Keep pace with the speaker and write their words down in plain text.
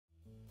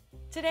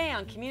Today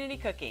on Community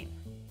Cooking,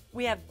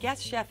 we have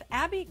guest chef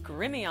Abby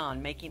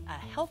Grimion making a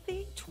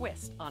healthy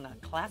twist on a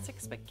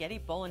classic spaghetti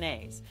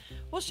bolognese.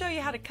 We'll show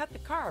you how to cut the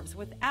carbs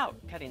without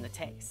cutting the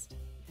taste.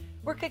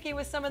 We're cooking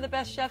with some of the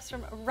best chefs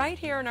from right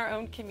here in our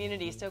own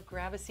community, so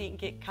grab a seat and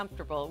get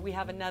comfortable. We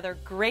have another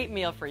great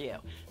meal for you.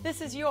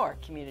 This is your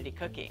Community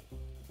Cooking.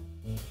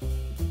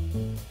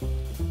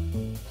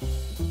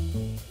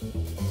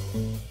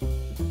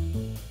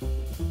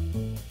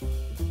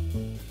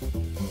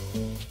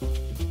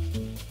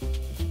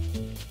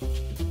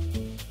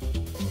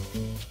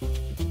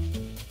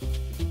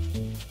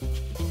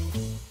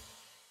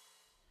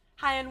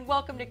 Hi, and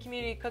welcome to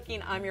Community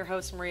Cooking. I'm your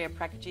host, Maria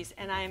Prekeges,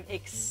 and I am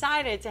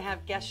excited to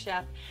have guest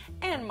chef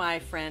and my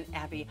friend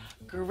Abby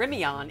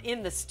Grimion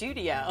in the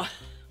studio.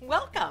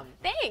 Welcome.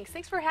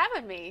 Thanks for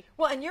having me.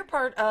 Well, and you're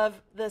part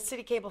of the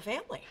CitiCABLE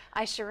family.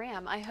 I sure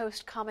am. I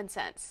host Common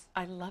Sense.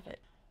 I love it.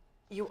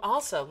 You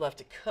also love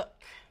to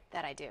cook.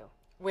 That I do.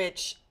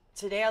 Which,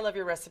 today I love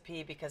your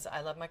recipe because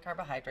I love my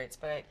carbohydrates,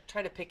 but I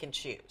try to pick and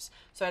choose.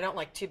 So I don't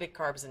like too big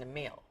carbs in a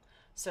meal.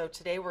 So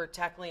today we're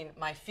tackling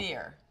my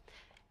fear.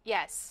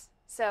 Yes.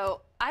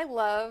 So I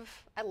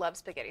love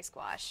spaghetti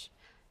squash.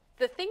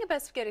 The thing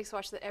about spaghetti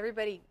squash that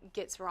everybody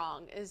gets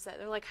wrong is that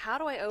they're like, how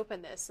do I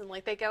open this? And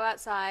like they go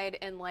outside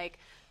and like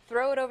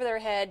throw it over their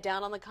head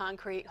down on the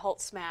concrete,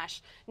 halt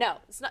smash. No,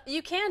 it's not.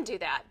 You can do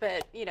that,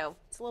 but you know,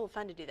 it's a little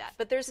fun to do that.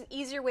 But there's an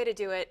easier way to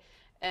do it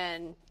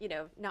and, you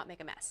know, not make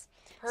a mess.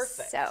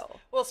 Perfect. So,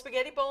 well,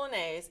 spaghetti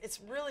bolognese,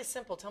 it's really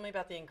simple. Tell me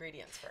about the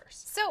ingredients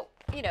first. So,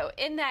 you know,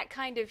 in that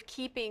kind of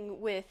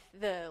keeping with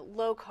the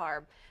low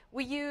carb,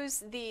 we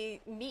use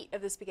the meat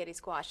of the spaghetti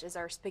squash as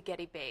our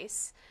spaghetti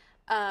base.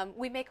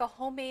 We make a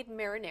homemade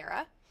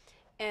marinara,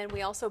 and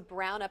we also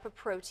brown up a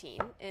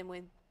protein, and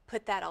we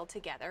put that all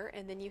together,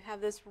 and then you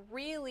have this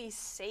really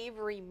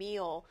savory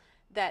meal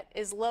that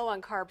is low on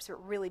carbs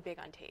but really big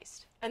on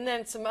taste. And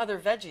then some other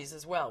veggies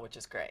as well, which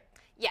is great.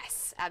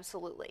 Yes,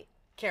 absolutely.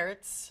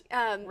 Carrots,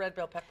 red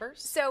bell peppers.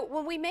 So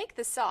when we make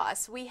the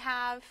sauce, we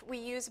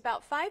use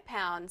about 5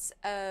 pounds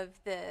of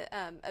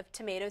of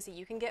tomatoes that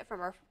you can get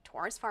from our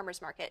Torrance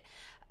farmers market.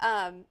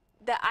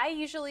 That I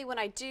usually, when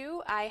I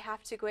do, I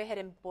have to go ahead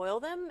and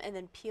boil them and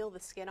then peel the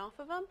skin off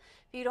of them.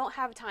 If you don't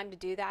have time to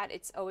do that,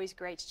 it's always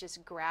great to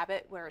just grab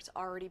it where it's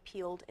already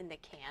peeled in the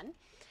can.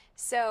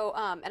 So,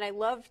 and I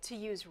love to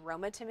use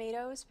Roma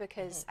tomatoes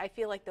because I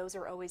feel like those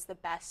are always the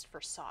best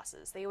for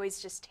sauces. They always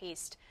just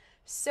taste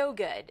so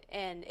good,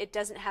 and it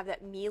doesn't have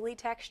that mealy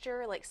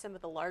texture like some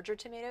of the larger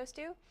tomatoes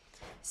do.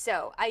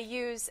 So I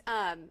use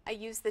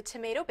the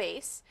tomato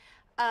base.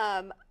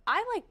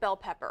 I like bell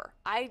pepper.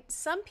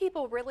 Some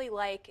people really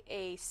like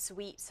a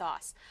sweet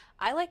sauce.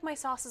 I like my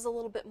sauces a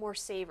little bit more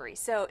savory.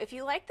 So if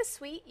you like the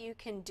sweet, you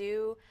can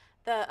do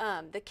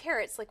the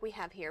carrots like we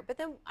have here, but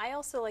then I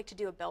also like to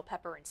do a bell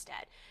pepper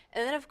instead.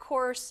 And then of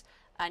course,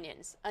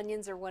 onions.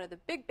 Onions are one of the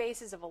big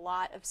bases of a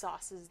lot of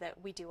sauces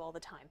that we do all the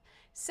time.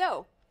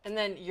 So, and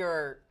then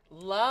your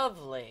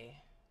lovely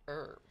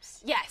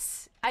herbs.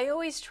 Yes, I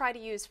always try to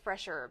use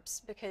fresh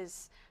herbs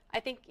because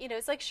I think, you know,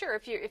 it's like, sure,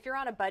 if you're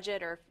on a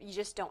budget or if you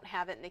just don't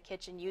have it in the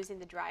kitchen, using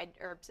the dried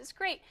herbs is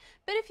great.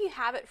 But if you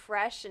have it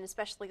fresh, and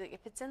especially like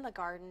if it's in the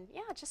garden,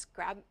 yeah, just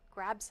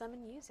grab some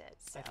and use it.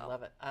 So. I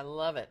love it. I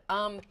love it.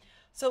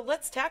 So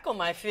let's tackle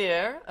my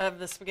fear of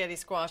the spaghetti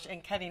squash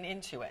and cutting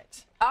into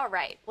it. All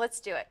right, let's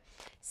do it.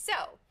 So.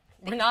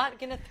 We're not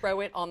going to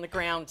throw it on the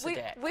ground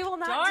today. We will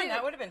not. Darn,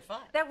 that would have been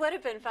fun. That would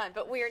have been fun,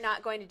 but we are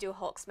not going to do a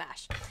Hulk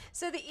smash.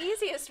 So the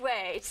easiest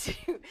way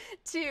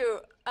to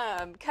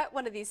cut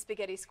one of these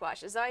spaghetti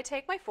squashes, I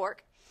take my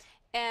fork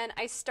and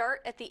I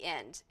start at the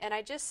end, and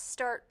I just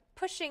start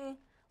pushing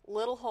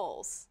little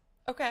holes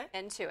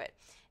into it.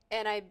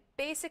 And I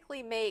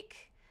basically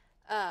make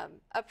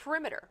a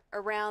perimeter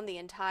around the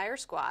entire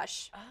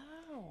squash.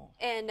 Oh.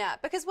 And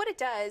because what it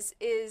does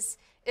is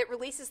it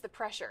releases the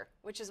pressure,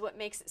 which is what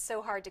makes it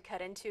so hard to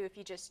cut into if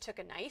you just took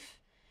a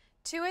knife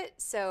to it.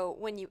 So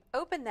when you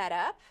open that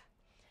up,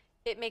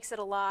 it makes it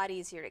a lot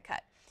easier to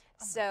cut.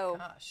 Oh my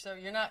gosh. So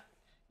you're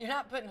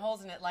not putting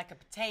holes in it like a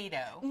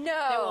potato. No.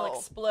 That will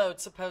explode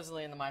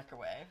supposedly in the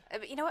microwave.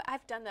 But you know what?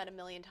 I've done that a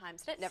million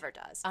times, and it never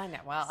does. I know.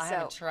 Well, I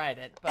haven't tried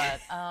it,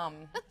 but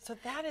so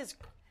that is.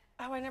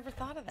 Oh, I never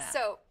thought of that.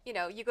 So, you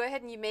know, you go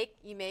ahead and you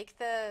make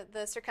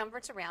the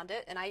circumference around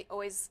it, and I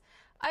always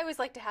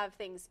like to have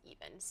things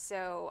even.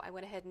 So I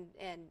went ahead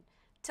and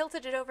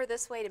tilted it over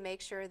this way to make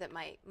sure that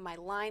my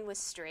line was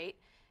straight,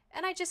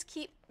 and I just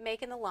keep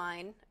making the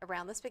line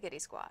around the spaghetti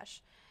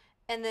squash.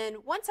 And then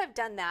once I've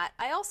done that,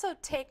 I also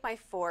take my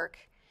fork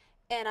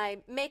and I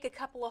make a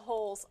couple of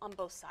holes on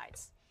both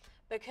sides,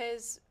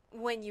 because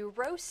when you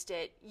roast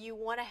it, you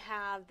want to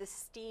have the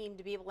steam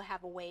to be able to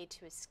have a way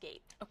to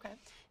escape. Okay.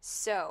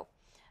 So,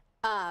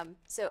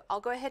 so I'll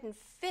go ahead and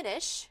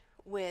finish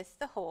with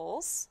the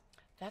holes.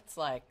 That's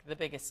like the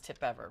biggest tip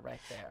ever right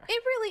there.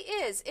 It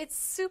really is. It's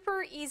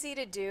super easy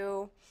to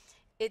do.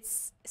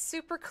 It's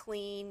super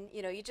clean.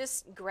 You know, you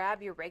just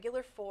grab your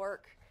regular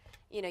fork.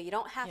 You know, you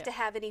don't have to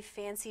have any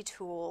fancy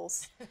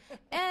tools.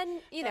 And,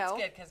 you know.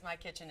 That's good, because my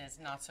kitchen is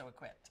not so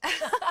equipped.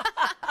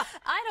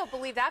 don't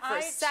believe that for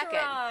a second.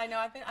 I know.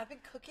 I've been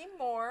cooking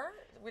more,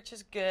 which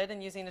is good,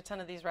 and using a ton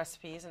of these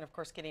recipes, and of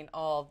course getting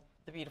all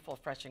the beautiful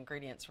fresh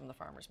ingredients from the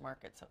farmers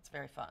market. So it's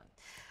very fun.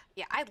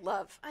 Yeah, I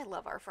love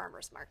our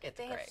farmers market.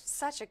 They have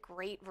such a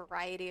great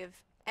variety of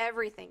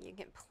everything. You can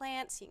get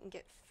plants, you can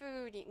get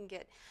food, you can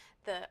get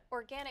the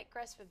organic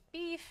grass-fed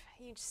beef.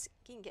 You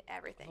can get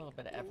everything. A little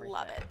bit of everything.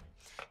 Love it.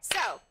 So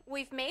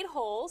we've made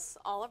holes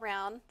all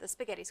around the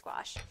spaghetti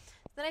squash.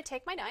 Then I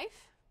take my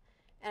knife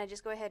and I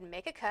just go ahead and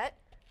make a cut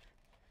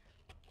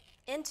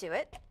into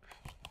it.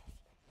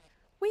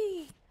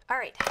 Whee! All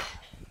right.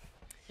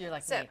 You're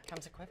like me.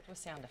 Comes equipped with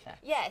sound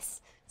effects.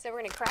 Yes. So we're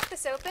going to crack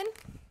this open.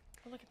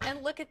 Look at that.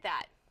 And look at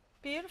that.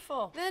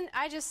 Beautiful. Then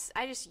I just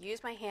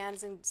use my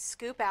hands and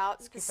scoop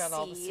out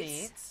all the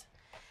seeds.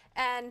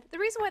 And the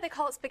reason why they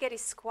call it spaghetti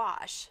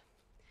squash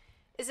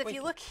is if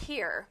you look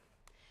here,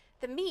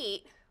 the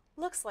meat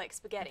looks like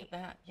spaghetti. Look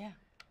at that, yeah.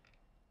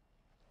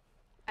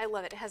 I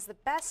love it. It has the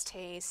best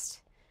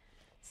taste.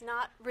 It's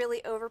not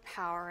really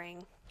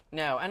overpowering.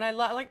 No, and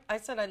like I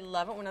said, I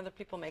love it when other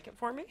people make it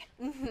for me,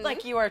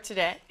 like you are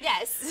today.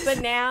 Yes.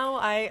 But now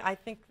I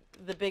think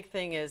the big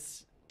thing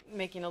is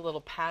making a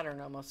little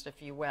pattern almost,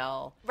 if you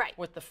will,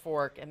 with the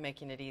fork and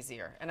making it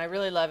easier. And I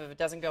really love if it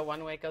doesn't go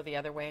one way, go the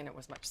other way, and it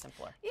was much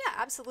simpler. Yeah,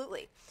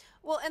 absolutely.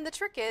 Well, and the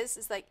trick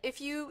is like if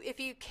you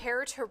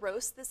care to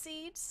roast the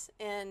seeds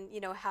and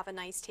have a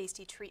nice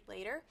tasty treat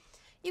later,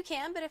 you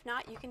can. But if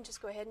not, you can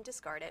just go ahead and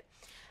discard it.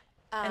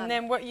 And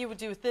then what you would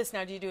do with this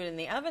now? Do you do it in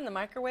the oven, the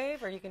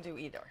microwave, or you can do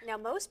either? Now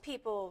most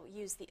people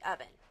use the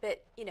oven,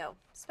 but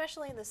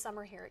especially in the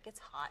summer here, it gets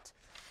hot.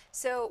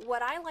 So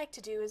what I like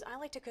to do is I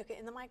like to cook it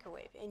in the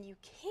microwave, and you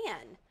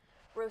can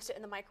roast it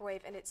in the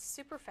microwave, and it's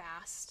super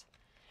fast,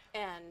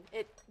 and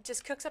it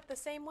just cooks up the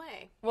same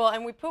way. Well,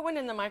 and we put one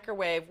in the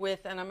microwave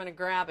with, and I'm going to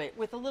grab it,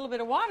 with a little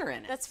bit of water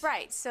in it. That's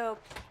right. So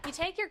you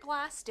take your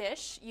glass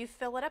dish, you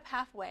fill it up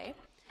halfway,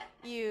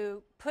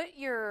 you put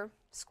your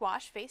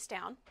squash face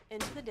down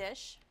into the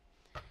dish,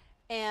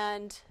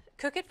 and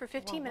cook it for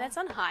 15 minutes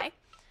on high.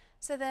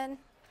 So then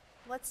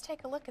let's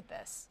take a look at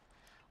this.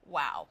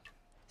 Wow.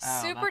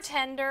 Super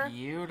tender.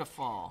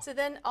 Beautiful. So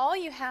then all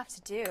you have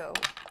to do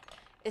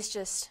is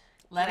just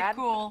let it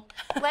cool.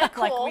 Let it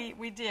cool. Like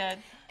we did.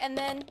 And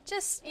then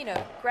just,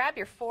 grab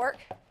your fork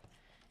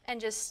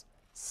and just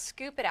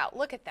scoop it out.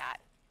 Look at that.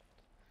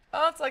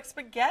 Oh, it's like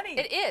spaghetti.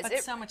 It is. But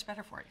it's so much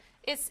better for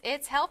you.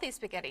 It's healthy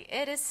spaghetti.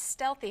 It is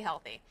stealthy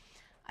healthy.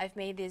 I've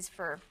made these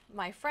for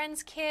my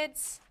friends'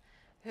 kids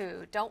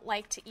who don't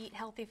like to eat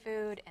healthy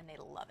food, and they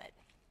love it.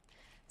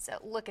 So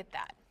look at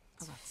that.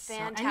 It's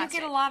fantastic. And you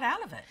get a lot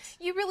out of it.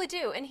 You really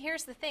do. And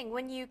here's the thing.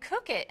 When you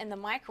cook it in the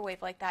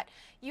microwave like that,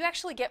 you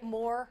actually get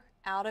more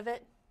out of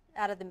it,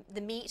 out of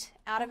the meat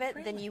out of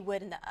it, than you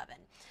would in the oven.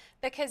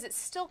 Because it's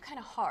still kind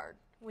of hard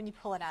when you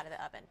pull it out of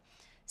the oven.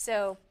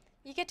 So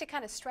you get to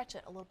kind of stretch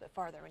it a little bit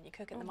farther when you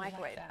cook it in the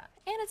microwave. Like that.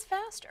 And it's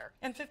faster.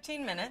 In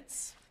 15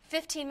 minutes.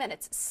 15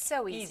 minutes.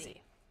 So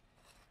easy.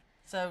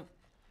 So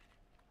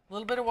a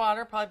little bit of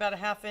water, probably about a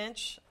 ½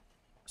 inch,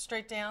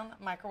 straight down,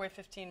 microwave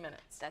 15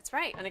 minutes. That's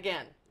right. And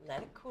again,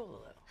 let it cool a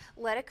little.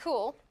 Let it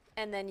cool,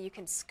 and then you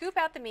can scoop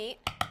out the meat.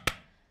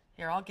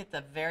 Here, I'll get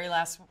the very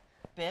last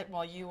bit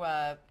while you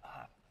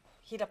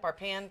heat up our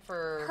pan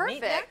for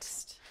meat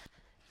next.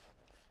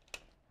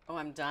 Oh,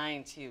 I'm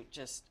dying to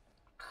just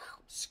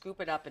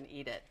scoop it up and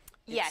eat it.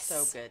 It's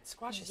so good.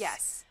 Squash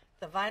is,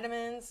 the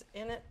vitamins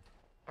in it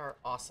are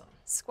awesome.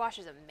 Squash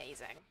is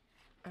amazing.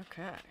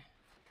 Okay.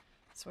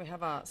 So we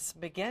have a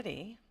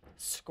spaghetti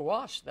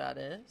squash, that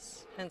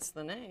is, hence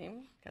the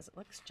name, because it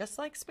looks just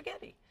like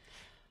spaghetti.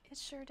 It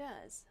sure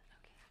does.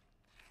 Okay.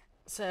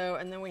 So,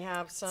 and then we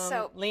have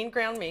some lean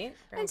ground meat.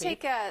 And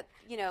take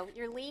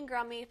your lean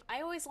ground meat.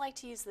 I always like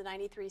to use the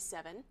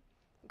 93.7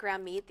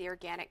 ground meat, the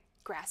organic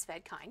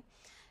grass-fed kind.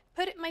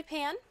 Put it in my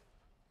pan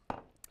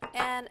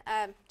and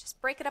just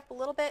break it up a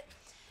little bit,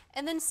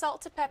 and then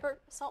salt and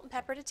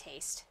pepper to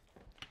taste.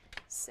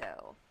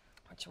 So,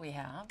 what should we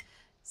have?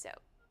 So,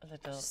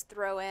 just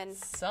throw in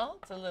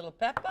salt, a little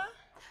pepper.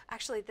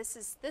 Actually,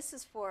 this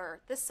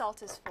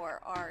salt is for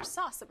our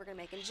sauce that we're going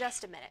to make in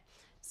just a minute.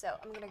 So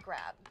I'm going to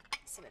grab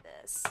some of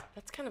this.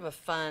 That's kind of a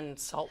fun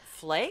salt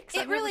flake.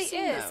 It really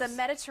is a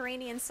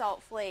Mediterranean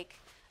salt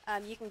flake.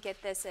 You can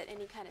get this at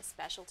any kind of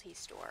specialty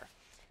store.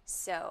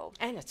 So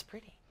and it's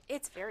pretty.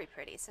 It's very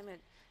pretty. So I'm going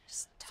to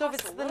just toss So if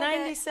it's the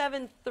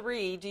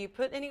 97.3, do you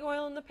put any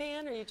oil in the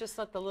pan, or you just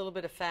let the little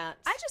bit of fat?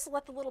 I just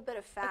let the little bit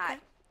of fat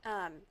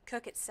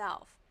cook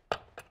itself.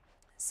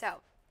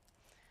 So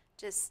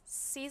just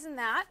season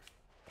that,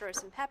 throw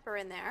some pepper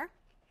in there.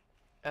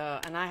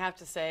 And I have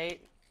to say,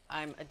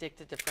 I'm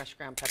addicted to fresh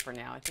ground pepper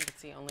now. I think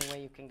it's the only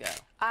way you can go.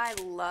 I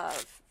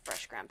love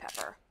fresh ground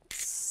pepper.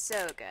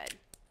 So good.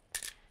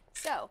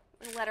 So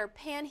we'll let our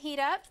pan heat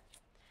up,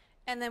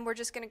 and then we're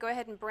just going to go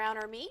ahead and brown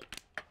our meat.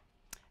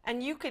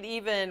 And you could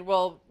even,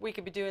 we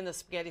could be doing the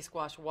spaghetti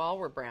squash while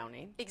we're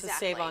browning to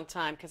save on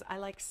time, because I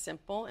like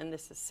simple, and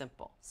this is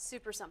simple.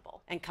 Super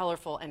simple. And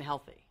colorful and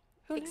healthy.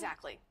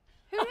 Exactly.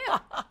 Who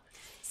knew?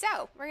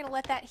 So we're going to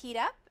let that heat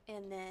up,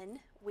 and then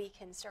we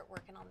can start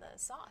working on the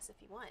sauce if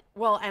you want.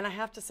 Well, and I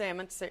have to say, I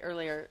meant to say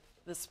earlier,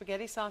 the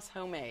spaghetti sauce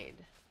homemade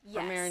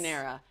from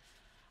marinara,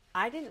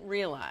 I didn't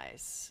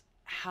realize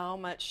how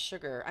much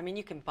sugar. I mean,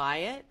 you can buy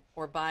it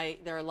or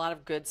there are a lot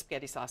of good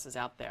spaghetti sauces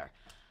out there.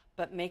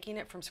 But making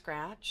it from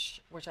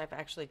scratch, which I've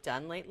actually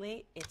done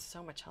lately, it's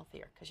so much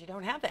healthier because you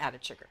don't have the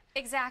added sugar.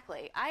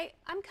 Exactly.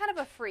 I'm kind of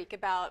a freak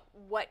about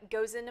what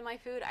goes into my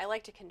food. I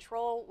like to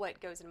control what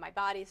goes into my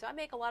body, so I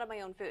make a lot of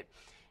my own food.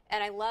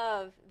 And I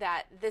love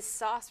that this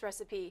sauce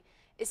recipe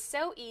is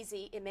so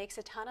easy. It makes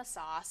a ton of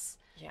sauce.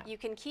 Yeah. You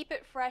can keep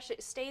it fresh.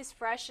 It stays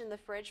fresh in the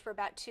fridge for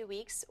about 2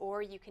 weeks,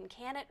 or you can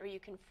can it, or you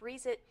can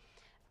freeze it.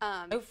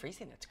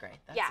 Freezing it's great.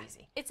 That's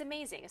easy. It's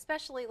amazing,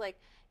 especially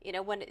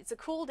when it's a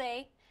cool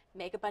day.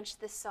 Make a bunch of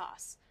this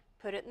sauce,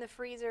 put it in the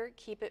freezer,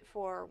 keep it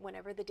for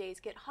whenever the days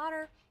get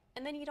hotter,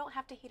 and then you don't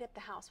have to heat up the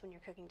house when you're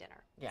cooking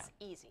dinner. Yeah. It's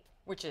easy.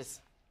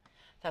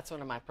 That's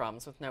one of my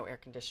problems with no air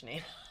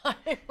conditioning.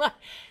 Honey,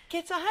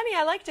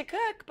 I like to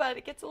cook, but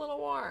it gets a little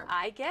warm.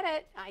 I get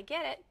it.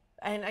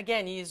 And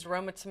again, you used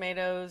Roma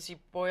tomatoes, you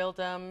boiled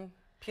them,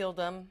 peeled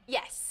them.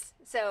 Yes.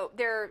 So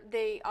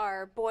they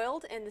are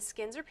boiled and the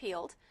skins are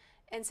peeled.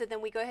 And so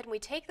then we go ahead and we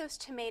take those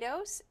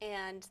tomatoes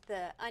and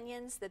the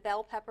onions, the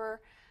bell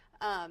pepper,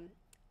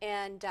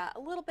 and a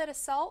little bit of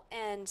salt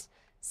and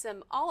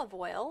some olive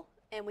oil,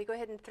 and we go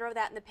ahead and throw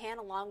that in the pan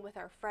along with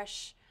our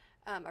fresh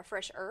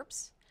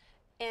herbs,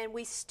 and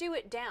we stew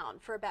it down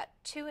for about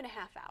 2.5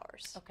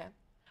 hours. Okay.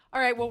 All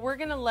right, well, we're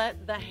going to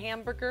let the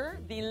hamburger,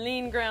 the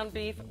lean ground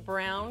beef,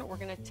 brown. We're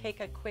going to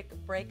take a quick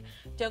break.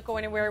 Don't go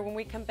anywhere. When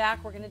we come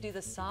back, we're going to do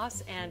the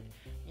sauce and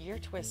your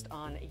twist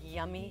on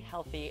yummy,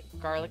 healthy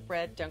garlic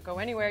bread. Don't go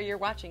anywhere. You're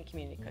watching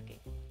Community Cooking.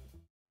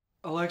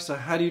 Alexa,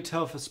 how do you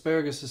tell if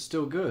asparagus is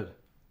still good?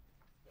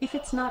 If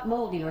it's not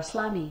moldy or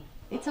slimy,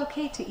 it's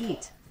okay to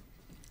eat.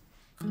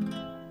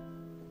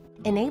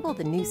 Enable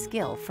the new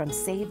skill from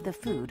Save the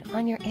Food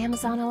on your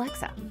Amazon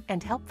Alexa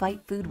and help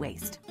fight food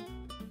waste.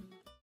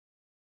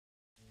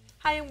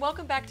 Hi, and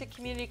welcome back to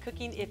Community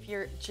Cooking. If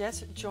you're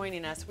just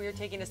joining us, we are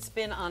taking a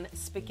spin on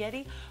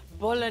spaghetti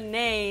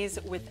bolognese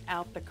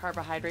without the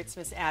carbohydrates.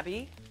 Miss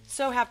Abby,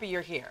 so happy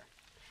you're here.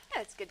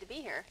 Yeah, it's good to be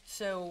here.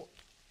 So,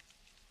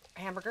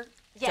 hamburger,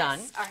 yes, done.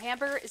 Our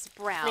hamburger is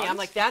brown. I'm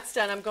like, that's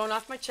done. I'm going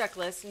off my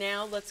checklist.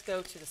 Now let's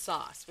go to the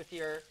sauce with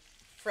your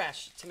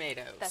fresh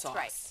tomato sauce. That's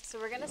right. So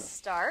we're going to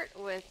start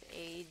with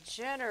a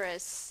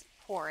generous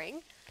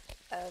pouring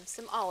of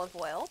some olive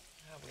oil.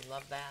 Oh, we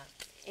love that.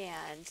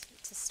 And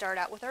to start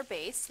out with our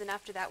base, then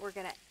after that we're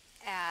going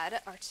to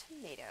add our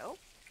tomato.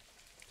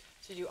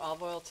 So you do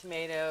olive oil,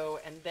 tomato,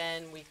 and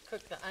then we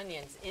cook the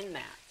onions in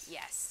that.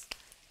 Yes.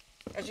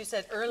 As you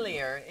said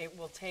earlier, it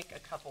will take a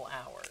couple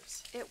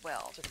hours. It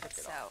will. To cook it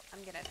so all. I'm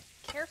going to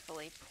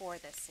carefully pour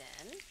this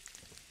in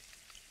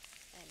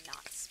and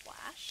not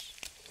splash.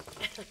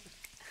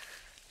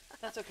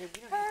 That's okay.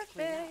 We don't have to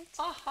clean that. Perfect.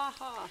 Ha ha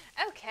ha.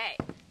 Okay.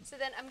 So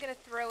then I'm going to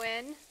throw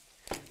in.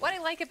 What I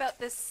like about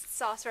this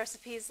sauce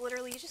recipe is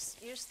literally you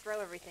just throw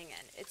everything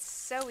in. It's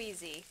so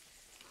easy.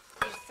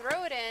 You just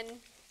throw it in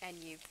and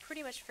you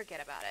pretty much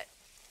forget about it.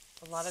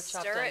 A lot of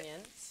chopped Stir it.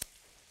 onions.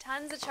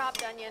 Tons of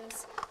chopped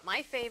onions.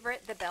 My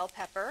favorite, the bell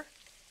pepper.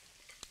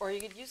 Or you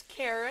could use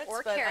carrots.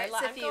 Or but carrots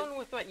I'm going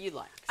with what you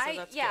like. So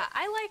that's good.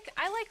 I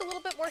like a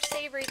little bit more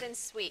savory than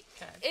sweet.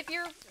 Okay. If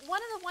you're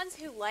one of the ones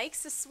who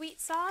likes a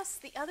sweet sauce,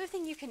 the other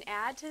thing you can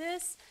add to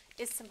this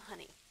is some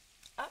honey.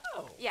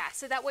 Oh. Yeah,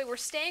 so that way we're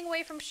staying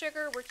away from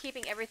sugar. We're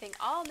keeping everything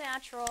all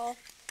natural.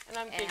 And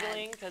I'm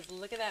giggling because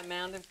look at that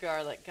mound of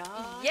garlic.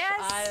 Gosh, Yes,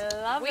 I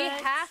love it. we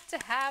have to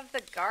have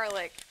the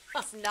garlic.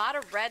 It's not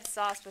a red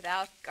sauce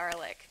without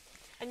garlic.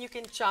 And you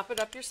can chop it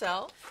up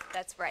yourself.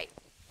 That's right.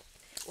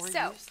 Or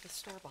So- use the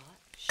store-bought.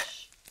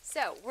 Shh.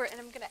 So and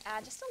I'm going to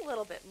add just a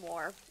little bit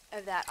more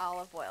of that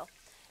olive oil.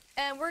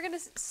 And we're going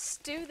to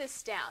stew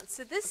this down.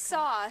 So this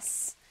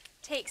sauce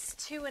takes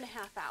 2.5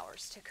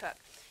 hours to cook.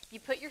 You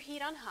put your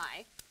heat on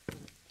high,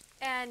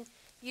 and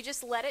you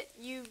just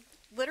you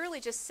literally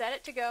just set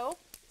it to go,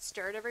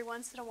 stir it every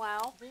once in a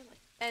while. Really?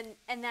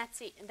 And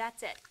that's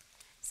it.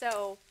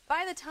 So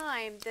by the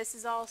time this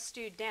is all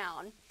stewed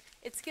down,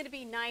 it's going to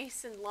be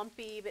nice and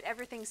lumpy, but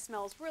everything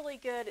smells really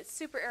good. It's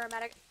super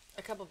aromatic.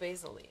 A couple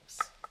basil leaves.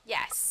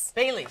 Yes.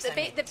 Bay leaves, The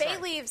bay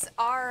leaves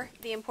are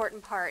the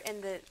important part,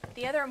 and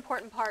the other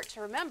important part to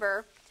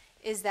remember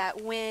is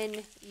that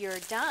when you're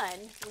done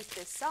with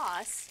this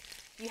sauce,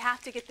 you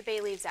have to get the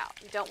bay leaves out.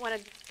 You don't want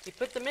to. You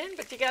put them in,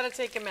 but you got to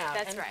take them out.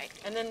 That's right.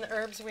 And then the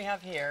herbs we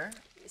have here.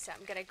 So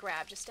I'm going to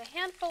grab just a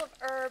handful of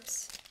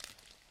herbs.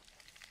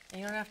 And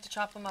you don't have to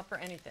chop them up or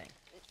anything.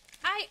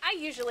 I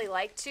usually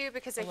like to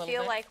because I little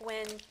feel bit? like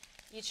when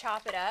you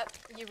chop it up,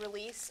 you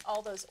release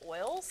all those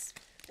oils,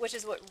 which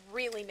is what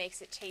really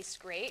makes it taste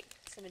great.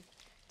 So I'm going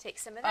to take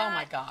some of that. Oh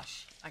my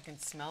gosh, I can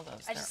smell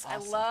those. They're I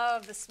awesome.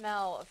 love the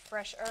smell of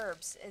fresh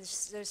herbs.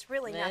 There's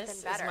really nothing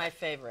This better. is my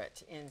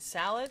favorite in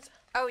salads,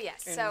 Oh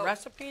yes. in So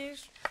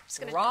recipes, just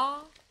gonna raw.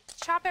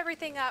 chop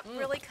everything up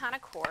really kind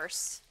of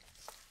coarse.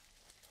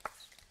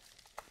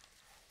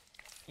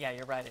 Yeah,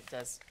 you're right. It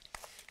does.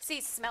 See,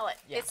 smell it.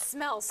 Yeah. It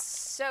smells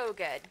so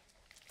good.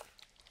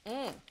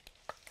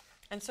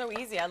 And so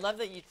easy. I love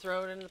that you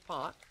throw it in the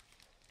pot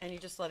and you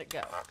just let it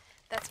go.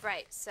 That's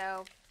right.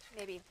 So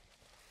maybe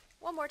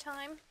one more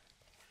time.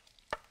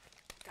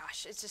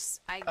 Gosh, it's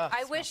just, I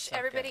it wish smells so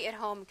everybody good. at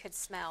home could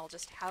smell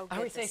just how good I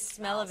always say this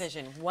smells.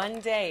 smell-o-vision. One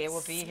day it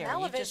will be here.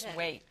 You just Smell-o-vision.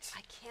 wait.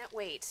 I can't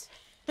wait.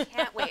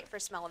 Can't wait for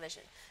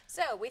smell-o-vision.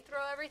 So we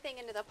throw everything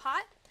into the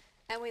pot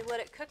and we let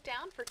it cook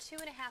down for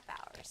 2.5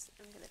 hours.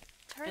 I'm going to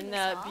turn And this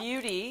the off.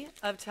 beauty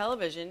of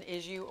television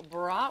is you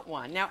brought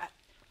one. Now,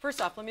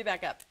 first off, let me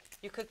back up.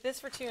 You cook this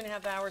for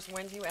 2.5 hours.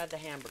 When do you add the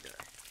hamburger?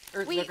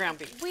 Or the ground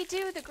beef? We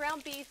do the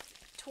ground beef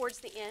towards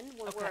the end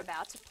when we're Okay.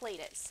 about to plate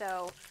it.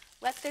 So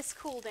let this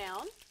cool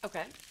down.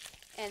 Okay.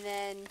 And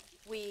then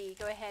we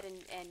go ahead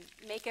and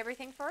make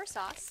everything for our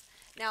sauce.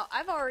 Now,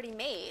 I've already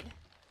made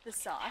the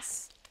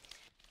sauce,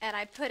 and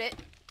I put it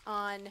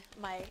on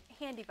my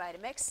handy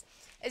Vitamix.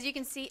 As you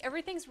can see,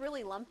 everything's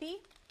really lumpy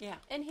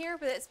in here,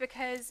 but it's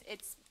because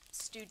it's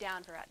stewed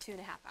down for about 2.5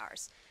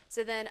 hours.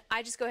 So then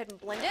I just go ahead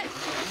and blend it.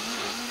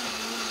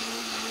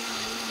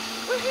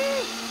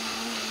 Woohoo!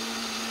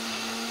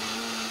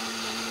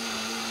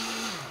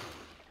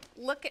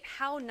 Look at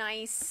how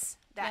nice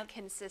that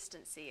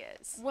consistency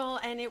is. Well,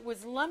 and it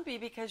was lumpy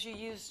because you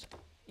used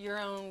your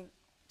own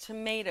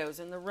tomatoes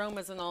and the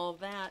aromas and all of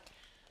that.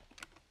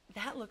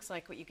 That looks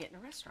like what you get in a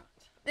restaurant.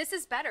 This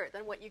is better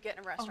than what you get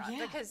in a restaurant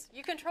yeah. because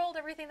you controlled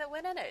everything that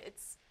went in it.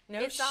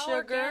 It's all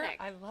sugar. organic.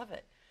 I love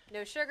it.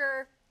 No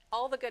sugar,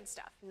 all the good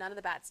stuff, none of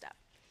the bad stuff.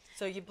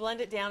 So you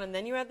blend it down and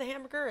then you add the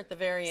hamburger at the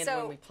very end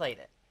when we plate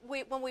it.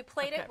 When we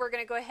plate it, we're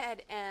going to go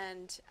ahead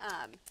and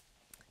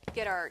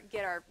get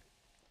our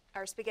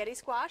spaghetti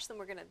squash. Then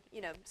we're going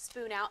to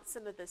spoon out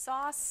some of the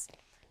sauce,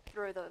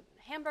 throw the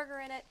hamburger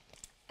in it,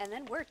 and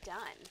then we're done.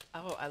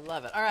 Oh, I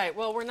love it. All right,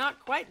 well, we're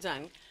not quite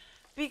done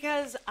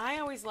because I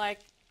always like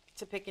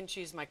to pick and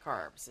choose my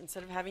carbs.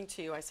 Instead of having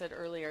two, I said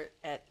earlier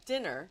at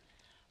dinner,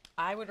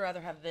 I would rather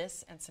have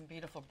this and some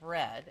beautiful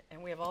bread.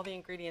 And we have all the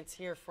ingredients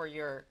here for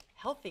your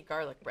healthy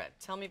garlic bread.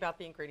 Tell me about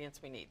the ingredients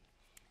we need.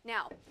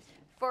 Now,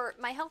 for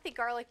my healthy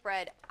garlic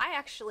bread, I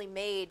actually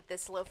made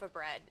this loaf of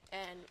bread,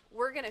 and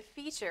we're going to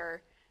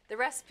feature the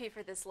recipe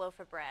for this loaf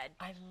of bread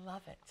I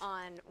love it.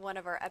 on one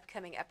of our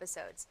upcoming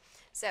episodes.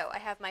 So I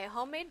have my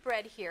homemade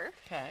bread here,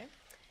 Okay.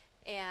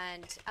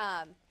 and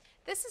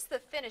this is the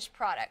finished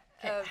product.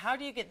 Okay, how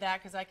do you get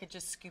that? Because I could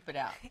just scoop it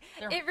out.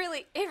 It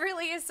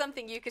really is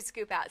something you could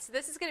scoop out. So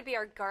this is going to be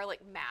our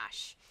garlic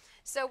mash.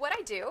 So what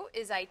I do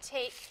is I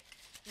take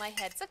my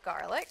heads of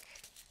garlic.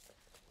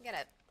 I'm going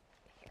to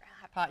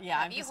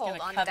I'm you just hold going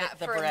to on to covet that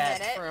the for a bread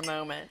minute. for a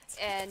moment.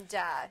 And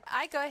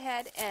I go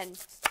ahead and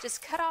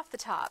just cut off the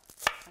top.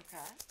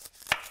 Okay.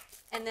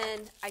 And then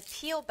I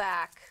peel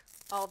back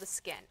all the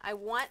skin. I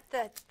want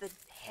the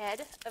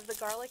head of the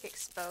garlic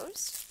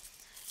exposed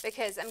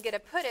because I'm going to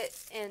put it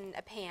in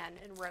a pan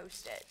and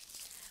roast it.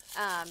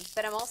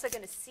 But I'm also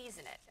going to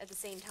season it at the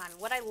same time.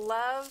 What I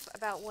love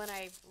about when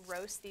I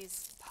roast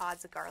these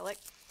pods of garlic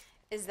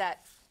is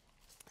that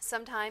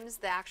sometimes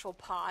the actual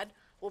pod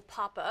will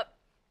pop up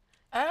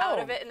out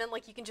of it, and then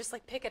you can just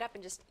pick it up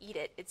and just eat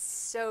it. It's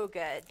so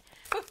good.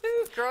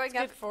 Growing It's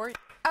up, good for you.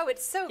 oh,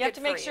 it's so good. You have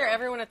to make sure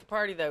everyone at the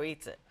party, though,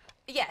 eats it.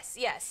 Yes,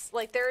 yes.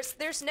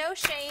 There's no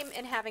shame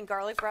in having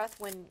garlic breath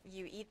when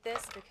you eat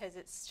this because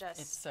it's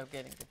so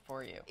good and good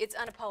for you. It's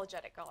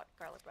unapologetic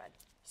garlic bread.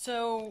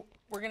 So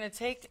we're going to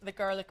take the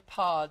garlic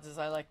pods, as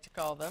I like to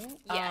call them.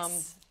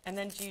 Yes. And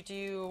then do you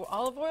do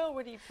olive oil?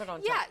 What do you put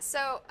on top? Yeah,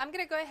 so I'm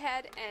going to go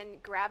ahead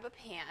and grab a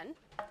pan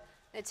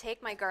and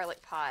take my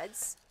garlic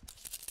pods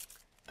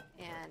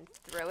and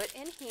throw it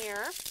in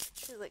here.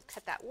 Just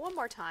cut that one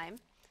more time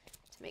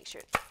to make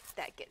sure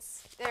that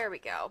gets, there we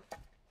go.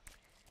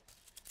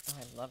 Oh,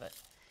 I love it.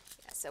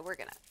 Yeah, so we're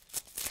going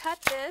to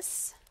cut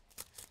this,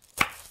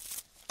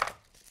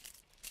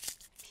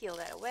 peel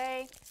that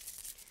away.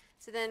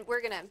 So then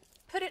we're going to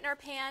put it in our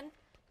pan,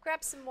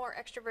 grab some more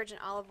extra virgin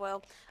olive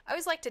oil. I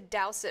always like to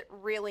douse it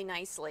really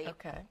nicely.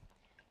 Okay.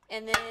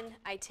 And then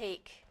I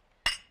take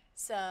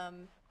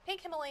some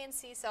pink Himalayan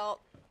sea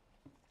salt,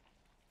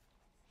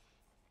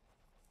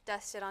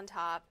 dust it on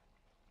top.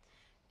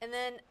 And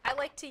then I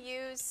like to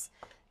use,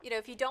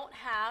 if you don't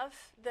have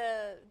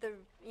the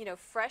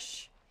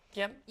fresh,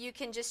 you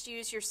can just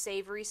use your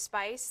savory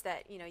spice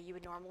that, you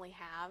would normally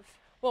have.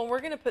 Well, we're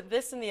going to put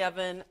this in the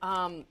oven.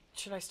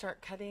 Should I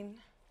start cutting?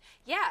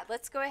 Yeah,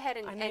 let's go ahead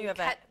and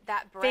cut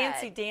that bread.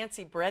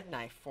 Fancy-dancy bread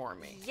knife for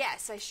me.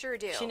 Yes, I sure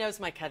do. She knows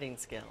my cutting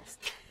skills.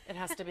 It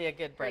has to be a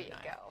good bread There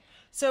knife. you go.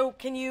 So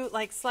can you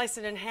slice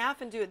it in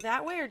half and do it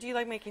that way, or do you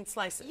like making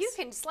slices? You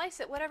can slice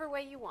it whatever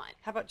way you want.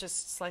 How about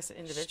just slice it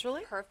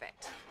individually?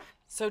 Perfect.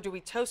 So do we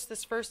toast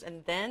this first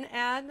and then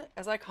add,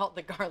 as I call it,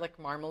 the garlic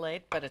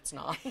marmalade, but it's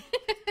not.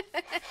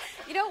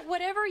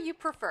 Whatever you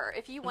prefer.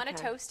 If you want to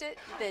Okay. toast it,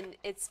 then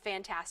it's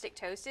fantastic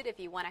toasted. If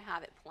you want to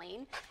have it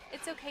plain,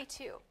 it's okay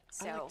too.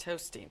 So I like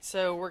toasting.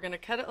 So we're going to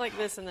cut it like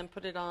this and then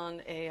put it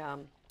on a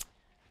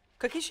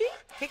cookie sheet,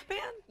 cake pan,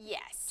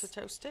 yes. to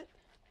toast it.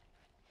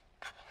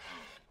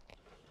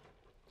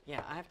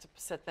 Yeah, I have to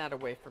set that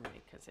away from me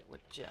because it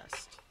would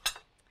just.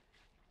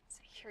 So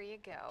here you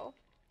go.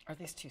 Are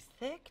these too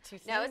thick, too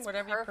thin? No, it's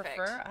whatever perfect.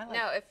 you prefer. I like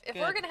no, if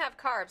we're gonna have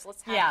carbs,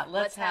 let's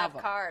have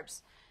 'em.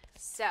 carbs.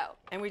 So.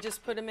 And we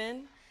just put them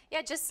in.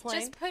 Yeah, just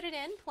plain? put it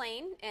in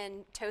plain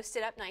and toast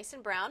it up nice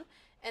and brown,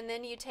 and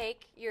then you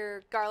take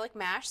your garlic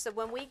mash. So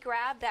when we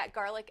grab that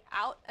garlic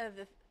out of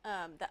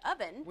the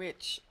oven,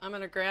 Which I'm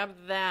going to grab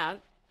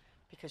that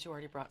because you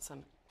already brought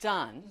some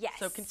done. Yes.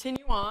 So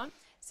continue on.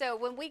 so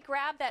when we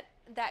grab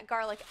that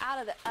garlic out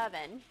of the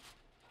oven,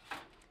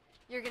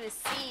 you're gonna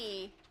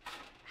see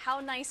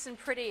how nice and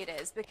pretty it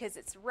is because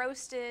it's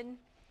roasted,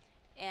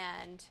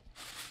 and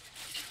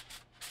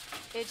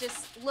it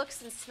just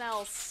looks and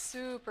smells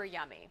super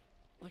yummy.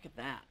 Look at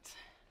that.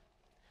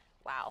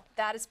 Wow,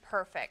 that is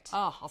perfect.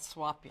 Oh, I'll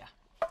swap you.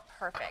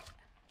 Perfect.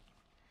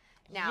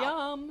 Now,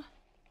 Yum.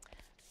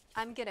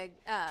 I'm gonna,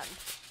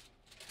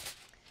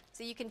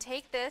 so you can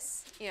take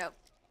this,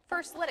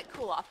 first let it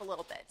cool off a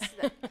little bit.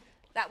 So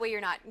that way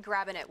you're not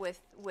grabbing it with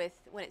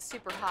when it's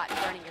super hot and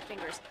burning your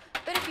fingers.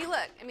 But if you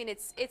look, I mean,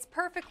 it's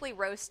perfectly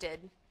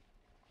roasted.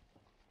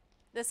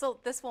 This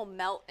will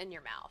melt in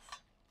your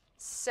mouth.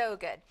 So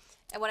good.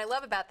 And what I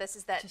love about this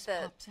is that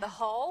the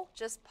hull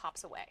just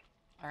pops away.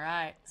 All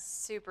right.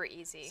 Super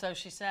easy. So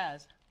she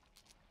says.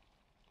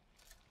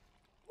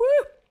 Woo!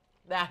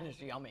 That is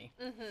yummy.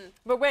 Mm-hmm.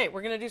 But wait,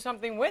 we're going to do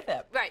something with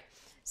it. Right.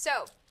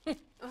 So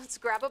let's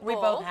grab a bowl. We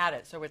both had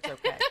it, so it's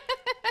okay.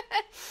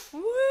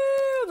 Woo!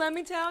 Let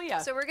me tell you.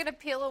 So we're going to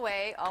peel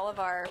away all of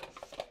our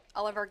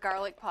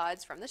garlic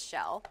pods from the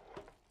shell.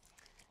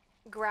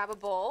 Grab a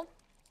bowl.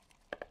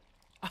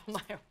 Oh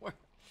my word.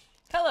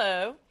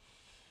 Hello.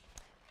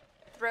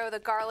 Throw the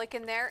garlic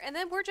in there, and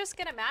then we're just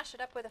going to mash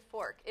it up with a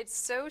fork. It's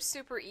so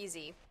super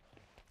easy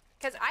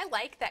because I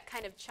like that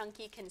kind of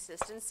chunky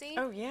consistency.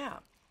 Oh yeah.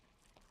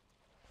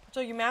 So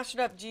you mash it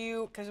up. Do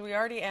you? Because we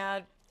already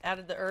added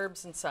the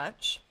herbs and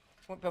such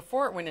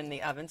before it went in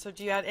the oven. So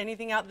do you add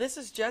anything out? This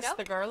is just Nope,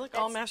 the garlic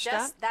all mashed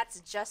up.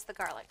 That's just the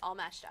garlic all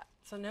mashed up.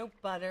 So no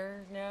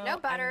butter. No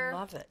butter. I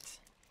love it.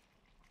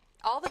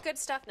 All the good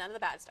stuff, none of the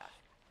bad stuff.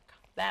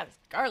 That is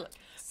garlic.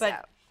 But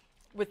So.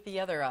 with the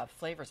other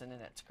flavors in it,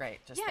 it's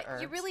great. Just the Yeah,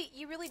 herbs.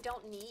 you really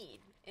don't need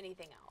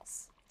anything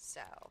else.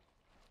 So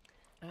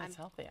And it's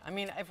healthy. I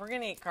mean, if we're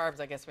gonna eat carbs,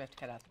 I guess we have to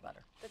cut out the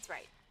butter. that's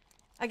right.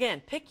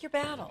 Again, pick your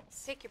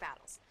battles. Pick your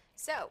battles.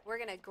 So we're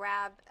going to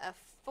grab a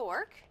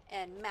fork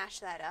and mash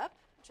that up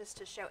just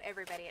to show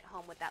everybody at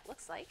home what that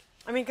looks like.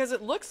 I mean, because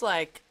it looks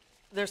like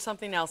there's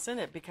something else in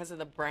it because of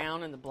the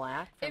brown and the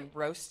black from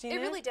roasting it. It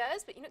really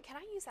does, but can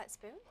I use that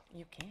spoon?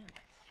 You can.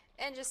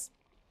 And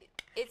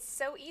it's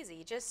so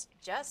easy. Just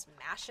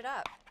mash it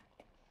up.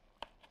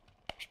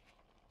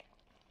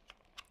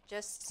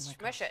 Just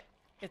smush it.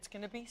 It's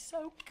going to be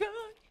so good.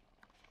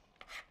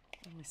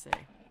 Let me see.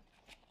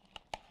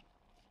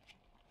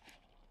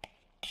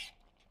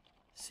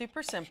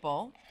 Super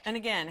simple. And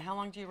again, how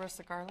long do you roast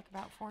the garlic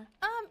about for?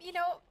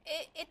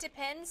 It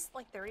depends,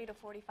 like 30 to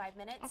 45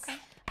 minutes. Okay.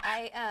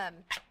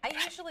 I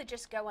usually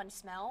just go on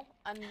smell.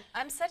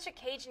 I'm such a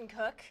Cajun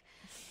cook.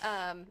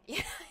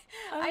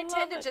 I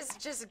tend to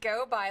just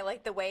go by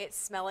like the way it's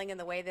smelling and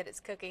the way that it's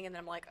cooking, and then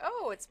I'm like,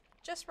 oh, it's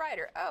just right,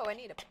 or oh, I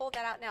need to pull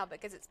that out now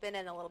because it's been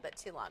in a little bit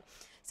too long.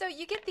 So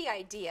you get the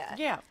idea.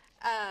 Yeah.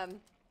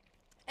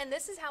 And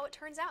this is how it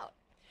turns out.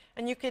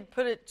 And you could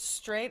put it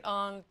straight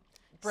on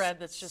bread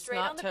that's just Straight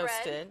not on the bread.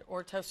 toasted,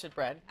 or toasted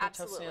bread. We're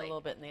toasting it Absolutely. a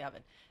little bit in the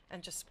oven,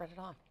 and just spread it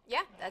on.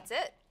 Yeah, that's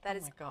it. That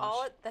is my gosh.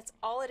 all. That's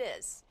all it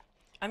is.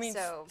 I mean,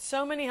 So-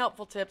 so many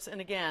helpful tips.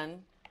 And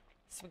again,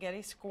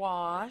 spaghetti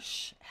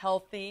squash,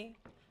 healthy,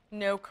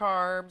 no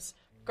carbs,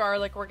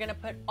 garlic. We're going to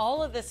put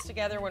all of this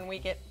together when we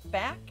get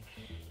back.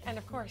 And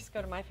of course,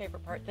 go to my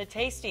favorite part, the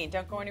tasting.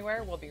 Don't go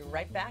anywhere. We'll be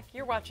right back.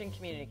 You're watching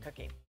Community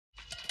Cooking.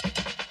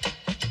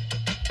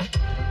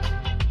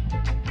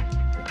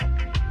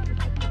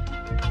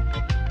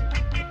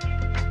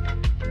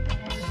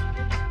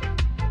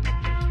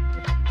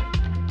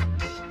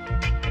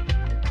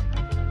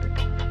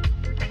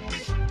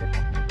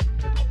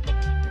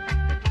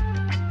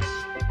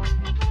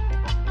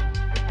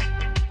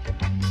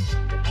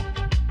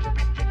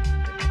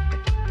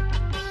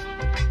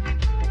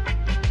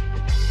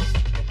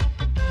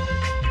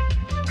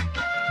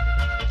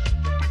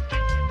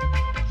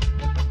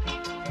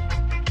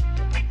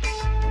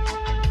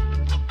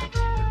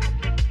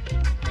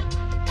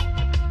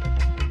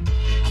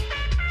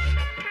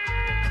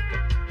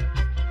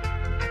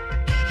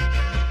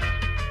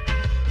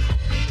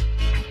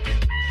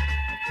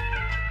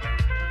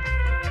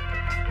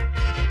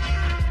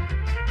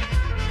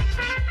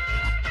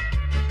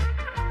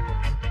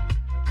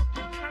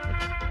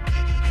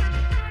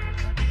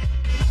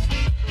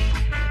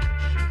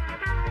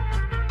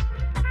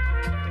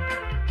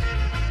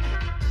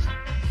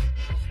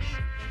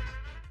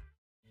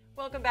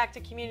 Welcome back to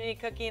Community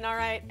Cooking. All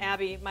right,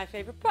 Abby, my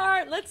favorite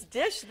part. Let's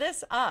dish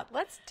this up.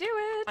 Let's do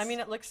it. I mean,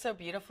 it looks so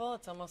beautiful.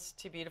 It's almost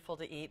too beautiful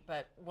to eat,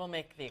 but we'll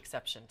make the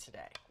exception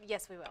today.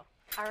 Yes, we will.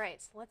 All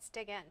right, so let's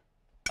dig in.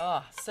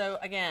 Oh, so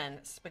again,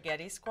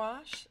 spaghetti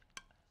squash,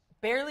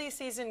 barely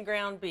seasoned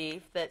ground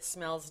beef that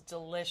smells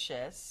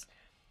delicious.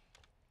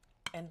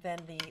 And then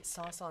the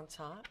sauce on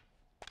top.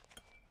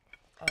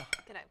 Oh. I'm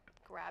gonna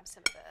grab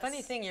some of this.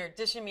 Funny thing, you're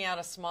dishing me out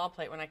a small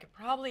plate when I could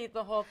probably eat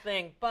the whole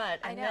thing, but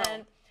I know.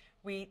 then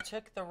we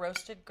took the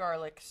roasted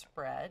garlic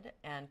spread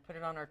and put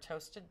it on our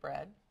toasted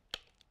bread.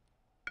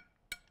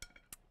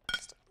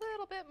 Just a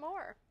little bit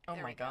more. Oh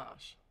There my we go.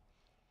 gosh.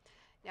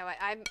 Now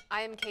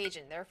I am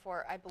Cajun,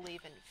 therefore I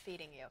believe in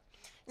feeding you.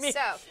 So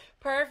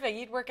Perfect.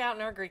 You'd work out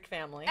in our Greek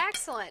family.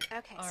 excellent.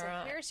 Okay, All so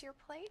right. here's your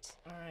plate,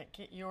 All right,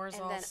 get yours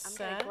and all then I'm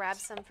set. gonna grab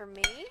some for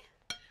me.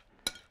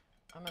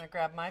 I'm gonna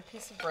grab my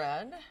piece of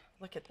bread.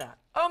 Look at that.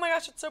 Oh my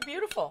gosh, it's so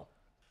beautiful.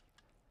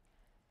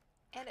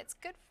 And it's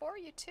good for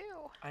you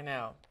too. I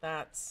know.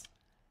 That's,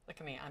 look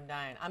at me, I'm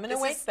dying. I'm gonna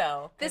This wait is-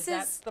 though, this because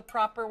that's is- the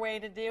proper way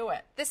to do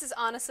it. This is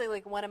honestly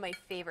like one of my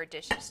favorite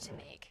dishes to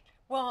make.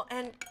 Well,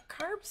 and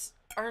carbs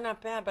are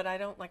not bad, but I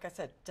don't, like I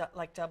said,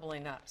 like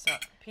doubling up. So,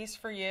 piece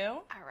for you.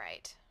 All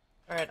right.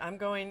 All right, I'm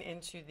going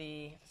into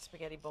the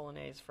spaghetti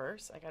bolognese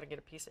first. I got to get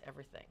a piece of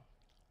everything.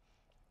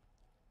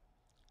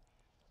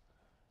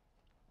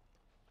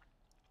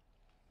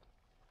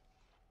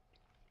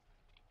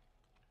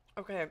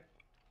 Okay,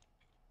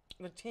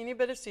 the teeny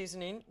bit of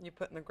seasoning you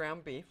put in the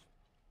ground beef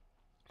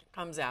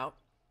comes out.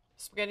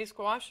 Spaghetti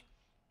squash,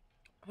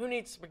 who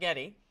needs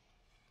spaghetti?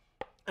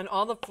 And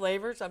all the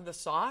flavors of the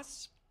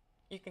sauce,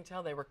 you can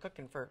tell they were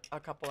cooking for a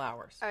couple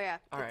hours. Oh yeah,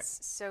 All right.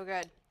 it's so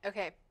good.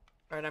 Okay,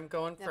 All right, I'm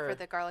going now for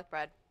the garlic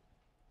bread.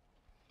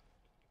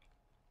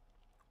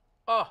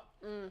 Oh,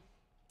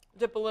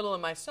 dip a little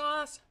in my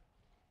sauce.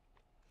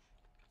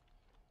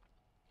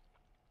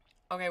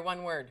 Okay,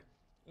 one word.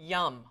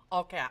 Yum,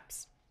 all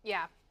caps.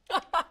 Yeah.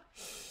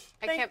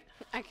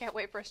 I can't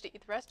wait for us to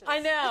eat the rest of this. I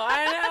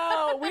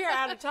know. We are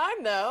out of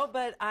time though,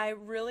 but I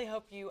really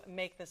hope you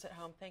make this at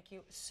home. Thank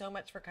you so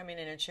much for coming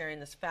in and sharing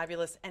this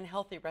fabulous and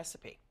healthy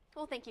recipe.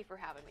 Well, thank you for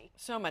having me.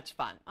 So much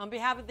fun. On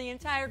behalf of the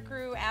entire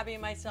crew, Abby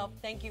and myself,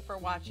 thank you for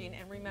watching.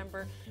 And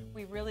remember,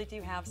 we really do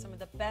have some of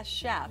the best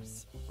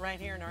chefs right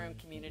here in our own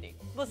community.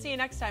 We'll see you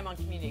next time on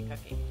Community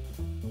Cooking.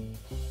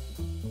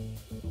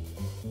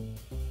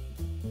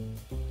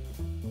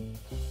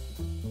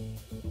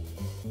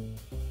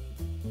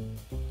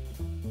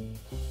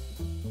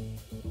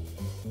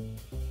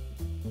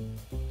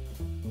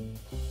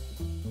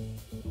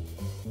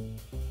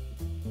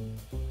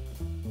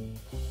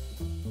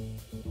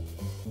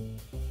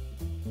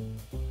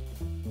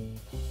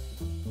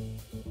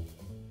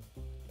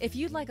 If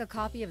you'd like a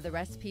copy of the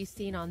recipes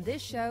seen on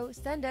this show,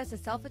 send us a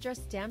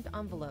self-addressed stamped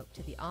envelope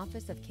to the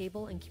Office of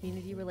Cable and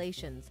Community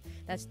Relations.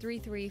 That's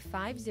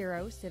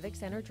 3350 Civic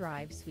Center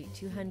Drive, Suite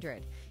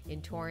 200,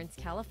 in Torrance,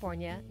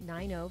 California,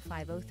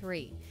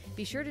 90503.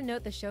 Be sure to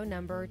note the show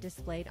number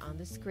displayed on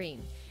the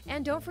screen.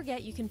 And don't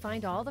forget, you can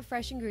find all the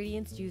fresh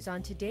ingredients used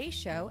on today's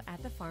show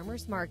at the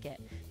Farmers Market.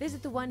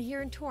 Visit the one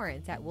here in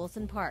Torrance at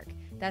Wilson Park.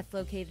 That's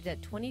located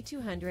at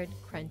 2200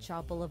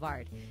 Crenshaw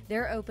Boulevard.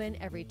 They're open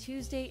every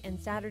Tuesday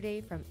and Saturday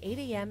from 8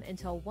 a.m.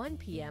 until 1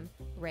 p.m.,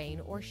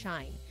 rain or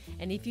shine.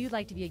 And if you'd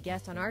like to be a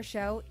guest on our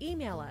show,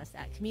 email us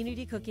at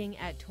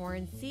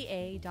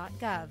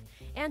communitycooking@torranceca.gov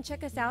and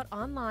check us out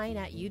online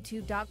at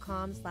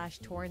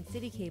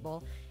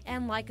youtube.com/TorranceCityCable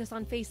and like us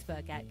on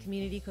Facebook at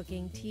Community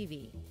Cooking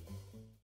TV.